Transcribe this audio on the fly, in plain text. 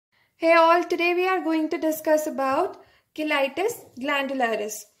Hey all, today we are going to discuss about Cheilitis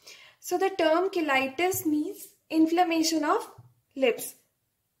glandularis. So the term cheilitis means inflammation of lips,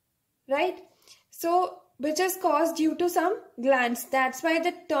 right? So which is caused due to some glands. That's why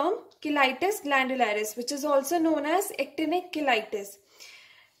the term Cheilitis glandularis, which is also known as actinic cheilitis.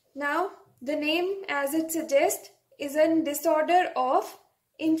 Now the name, as it suggests, is a disorder of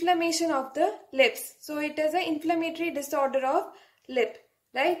inflammation of the lips. So it is an inflammatory disorder of lip,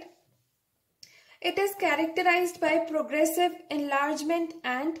 right? It is characterized by progressive enlargement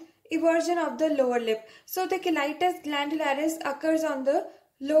and eversion of the lower lip. So the Cheilitis glandularis occurs on the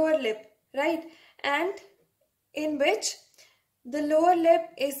lower lip, right? And in which the lower lip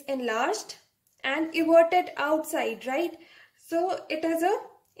is enlarged and everted outside, right? So it is a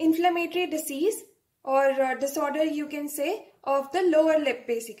inflammatory disease or disorder, you can say, of the lower lip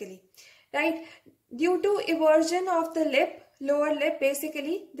basically, right? Due to eversion of the lip, lower lip,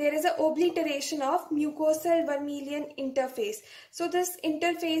 basically there is a obliteration of mucosal vermilion interface. So this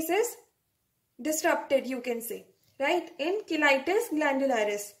interface is disrupted, you can say, right, in Cheilitis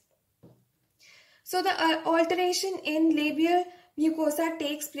glandularis. So the alteration in labial mucosa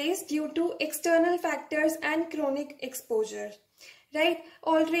takes place due to external factors and chronic exposure, right?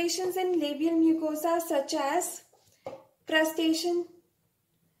 Alterations in labial mucosa such as crustation,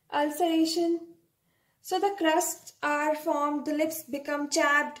 ulceration. So the crusts are formed, the lips become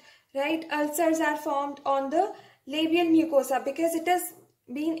chapped, right? Ulcers are formed on the labial mucosa because it has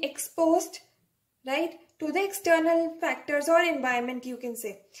been exposed, right, to the external factors or environment, you can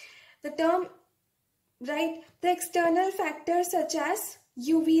say. The term, right, the external factors such as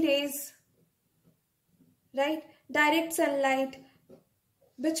UV rays, right, direct sunlight,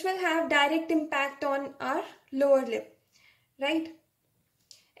 which will have direct impact on our lower lip, right?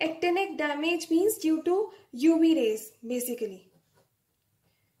 Actinic damage means due to UV rays, basically.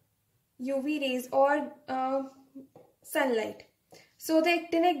 UV rays or sunlight. So the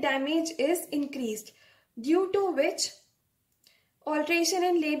actinic damage is increased, due to which alteration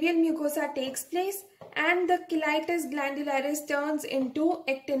in labial mucosa takes place and the Cheilitis glandularis turns into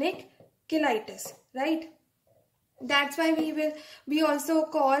actinic cheilitis, right? That's why we also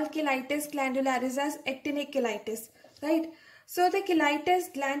call Cheilitis glandularis as actinic cheilitis, right? So the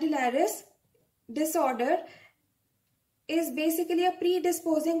Cheilitis glandularis disorder is basically a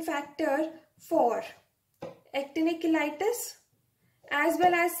predisposing factor for actinic cheilitis as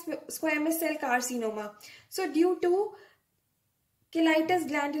well as squamous cell carcinoma. So due to Cheilitis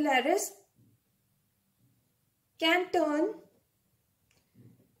glandularis can turn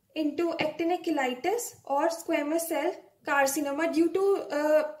into actinic cheilitis or squamous cell carcinoma due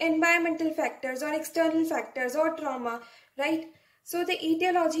to environmental factors or external factors or trauma, right? So the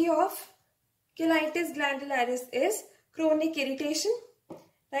etiology of Cheilitis glandularis is chronic irritation,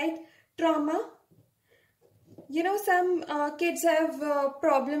 right? Trauma. You know, some kids have a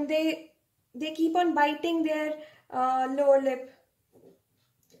problem. They keep on biting their lower lip.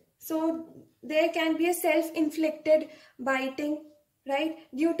 So there can be a self-inflicted biting, right,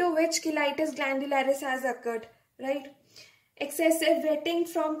 due to which Cheilitis glandularis has occurred, right? Excessive wetting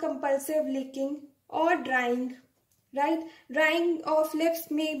from compulsive licking or drying, right? Drying of lips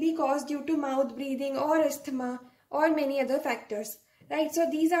may be caused due to mouth breathing or asthma or many other factors, right? So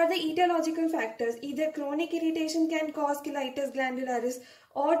these are the etiological factors. Either chronic irritation can cause Cheilitis glandularis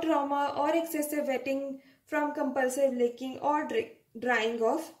or trauma or excessive wetting from compulsive licking or drying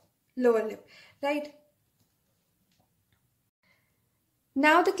of lower lip, right?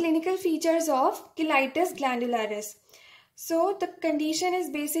 Now the clinical features of Cheilitis glandularis. So the condition is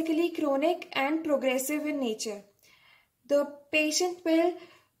basically chronic and progressive in nature. The patient will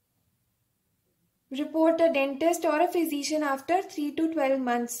report a dentist or a physician after 3 to 12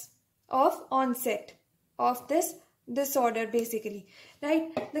 months of onset of this disorder basically,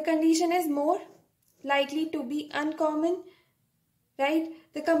 right? The condition is more likely to be uncommon, right?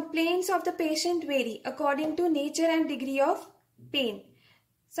 The complaints of the patient vary according to nature and degree of pain.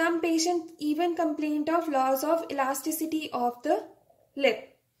 Some patients even complain of loss of elasticity of the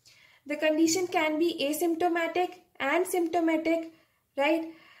lip. The condition can be asymptomatic and symptomatic, right?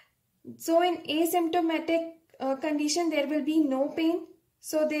 So in asymptomatic condition, there will be no pain.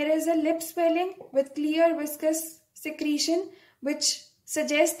 So there is a lip swelling with clear viscous secretion, which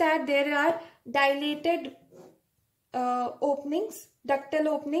suggests that there are dilated openings, ductal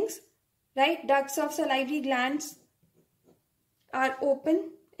openings, right? Ducts of salivary glands are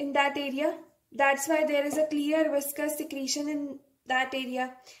open in that area. That's why there is a clear viscous secretion in that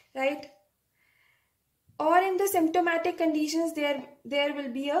area, right? Or in the symptomatic conditions, there will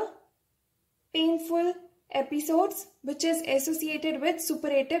be a painful episodes which is associated with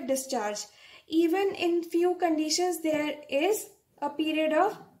suppurative discharge. Even in few conditions there is a period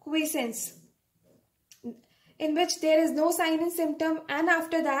of quiescence in which there is no sign and symptom, and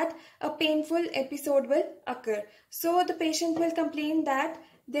after that a painful episode will occur. So the patient will complain that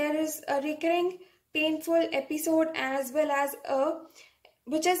there is a recurring painful episode as well as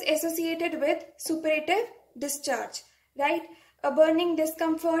which is associated with suppurative discharge, right? A burning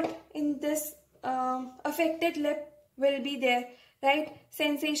discomfort in this affected lip will be there, right?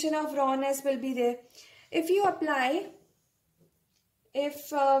 Sensation of rawness will be there. If we apply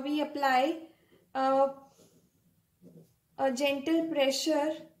a gentle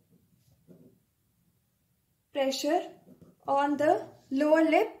pressure on the lower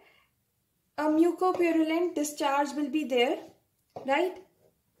lip, a mucopurulent discharge will be there, right?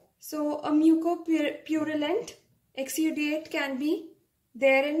 So a mucopurulent exudate can be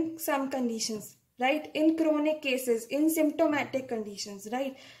there in some conditions, right? In chronic cases, in symptomatic conditions,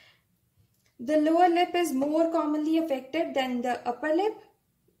 right? The lower lip is more commonly affected than the upper lip.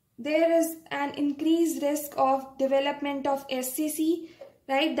 There is an increased risk of development of SCC,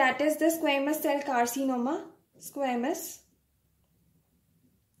 right? That is the squamous cell carcinoma. Squamous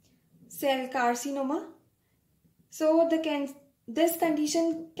cell carcinoma. So this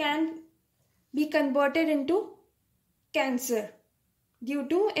condition can be converted into cancer due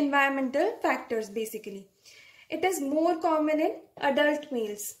to environmental factors basically. It is more common in adult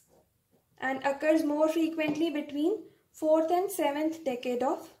males and occurs more frequently between 4th and 7th decade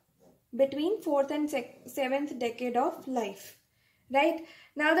of life, right?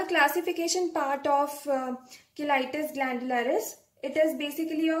 Now the classification part of Cheilitis glandularis, it is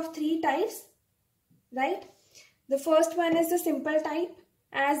basically of 3 types, right? The first one is the simple type.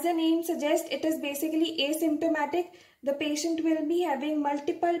 As the name suggests, it is basically asymptomatic. The patient will be having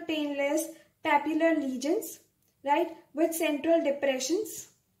multiple painless papular lesions, right, with central depressions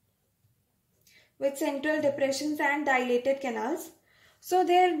and dilated canals. So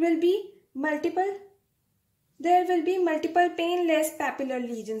there will be multiple painless papular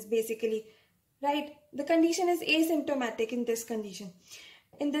lesions basically, right? The condition is asymptomatic in this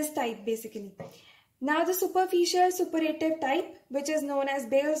type basically. Now the superficial suppurative type, which is known as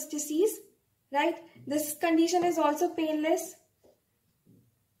Bell's disease, right? This condition is also painless.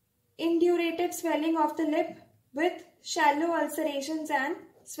 Indurated swelling of the lip with shallow ulcerations and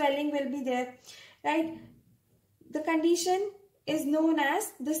swelling will be there, right? The condition is known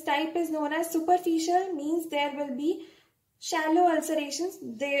as, this type is known as superficial, means there will be shallow ulcerations.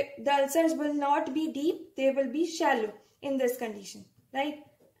 The ulcers will not be deep, they will be shallow in this condition, right?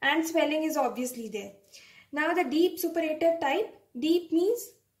 And swelling is obviously there. Now the deep suppurative type, deep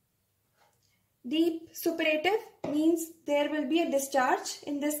suppurative means there will be a discharge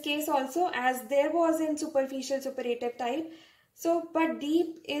in this case also, as there was in superficial suppurative type. So but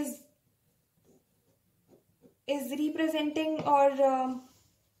deep is representing or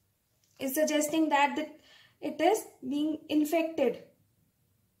is suggesting that it is being infected,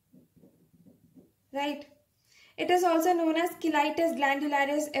 right? It is also known as Cheilitis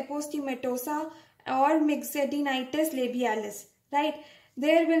glandularis epistematosa or myxedinitis labialis, right?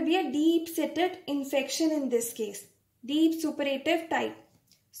 There will be a deep-seated infection in this case, deep suppurative type.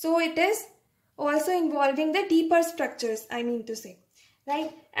 So it is also involving the deeper structures, I mean to say,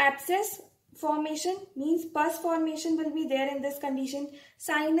 right? Abscess formation means pus formation will be there in this condition.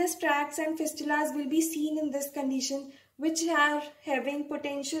 Sinus tracts and fistulas will be seen in this condition, which are having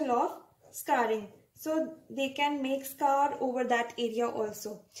potential of scarring. So they can make scar over that area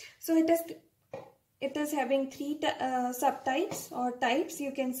also. So it is having 3 subtypes or types,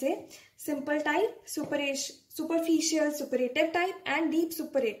 you can say: simple type, superficial suppurative type, and deep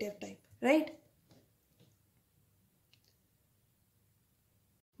suppurative type, right?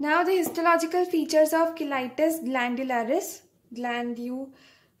 Now the histological features of Cheilitis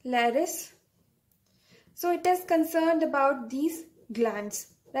glandularis. So it is concerned about these glands,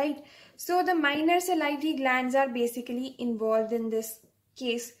 right? So the minor salivary glands are basically involved in this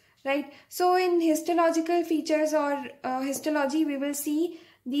case, right? So in histological features or histology, we will see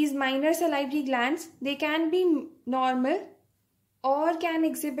these minor salivary glands. They can be normal or can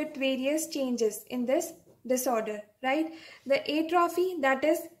exhibit various changes in this disorder, right? The atrophy, that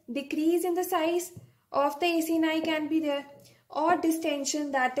is decrease in the size of the acini, can be there, or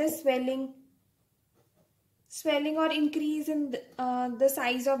distension, that is swelling or increase in the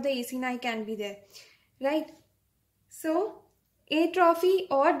size of the acini can be there, right? So atrophy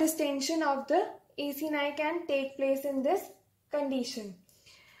or distension of the acini can take place in this condition.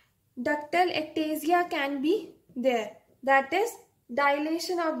 Ductal ectasia can be there, that is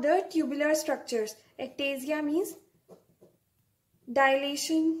dilation of the tubular structures. Ectasia means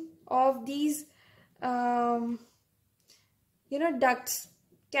dilation of these ducts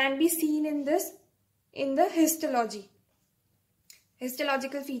can be seen in the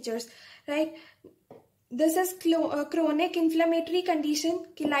histological features, right? This is a chronic inflammatory condition.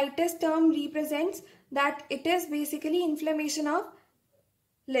 Cheilitis term represents that it is basically inflammation of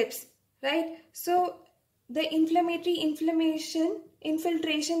lips, right? So the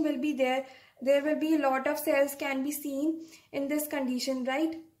infiltration will be there. There will be a lot of cells can be seen in this condition,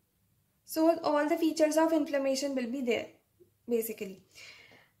 right? So all the features of inflammation will be there, basically.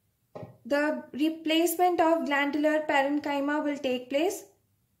 The replacement of glandular parenchyma will take place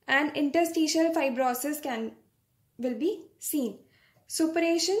and interstitial fibrosis will be seen.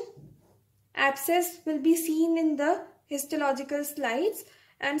 Suppuration, abscess will be seen in the histological slides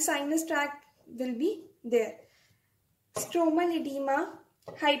and sinus tract will be there. Stromal edema,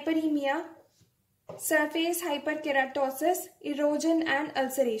 hyperemia, surface hyperkeratosis, erosion and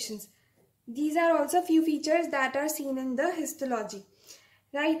ulcerations. These are also few features that are seen in the histology,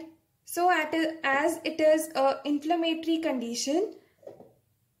 right? So as it is an inflammatory condition,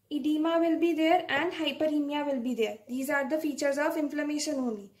 edema will be there and hyperemia will be there. These are the features of inflammation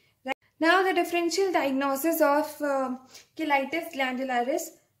only. Right? Now the differential diagnosis of Cheilitis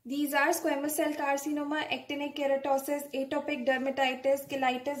glandularis. These are squamous cell carcinoma, actinic keratosis, atopic dermatitis,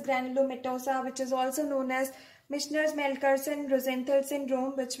 Kelitis granulomatosa, which is also known as Michener-Melkersen-Rosenthal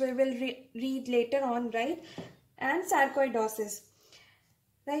syndrome, which we will read later on, right? And sarcoidosis,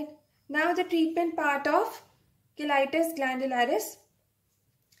 right? Now the treatment part of Cheilitis glandularis.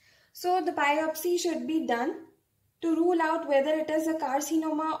 So the biopsy should be done to rule out whether it is a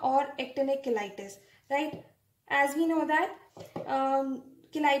carcinoma or actinic cheilitis, right? As we know that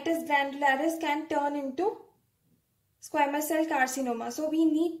Cheilitis glandularis can turn into squamous cell carcinoma. So we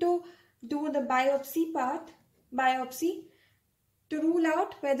need to do the biopsy to rule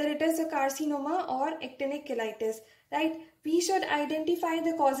out whether it is a carcinoma or actinic cheilitis, right? We should identify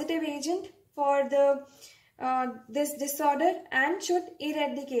the causative agent for the this disorder and should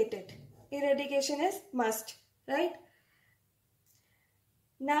eradicate it. Eradication is must, right?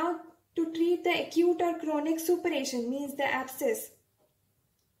 Now to treat the acute or chronic suppuration, means the abscess,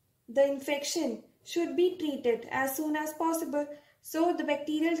 the infection should be treated as soon as possible. So the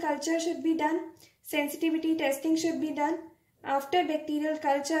bacterial culture should be done, sensitivity testing should be done. After bacterial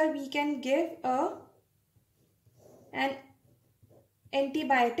culture, we can give an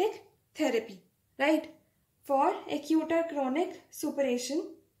antibiotic therapy, right, for acute or chronic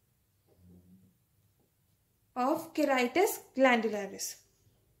suppuration of Cheilitis glandularis.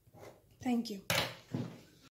 Thank you.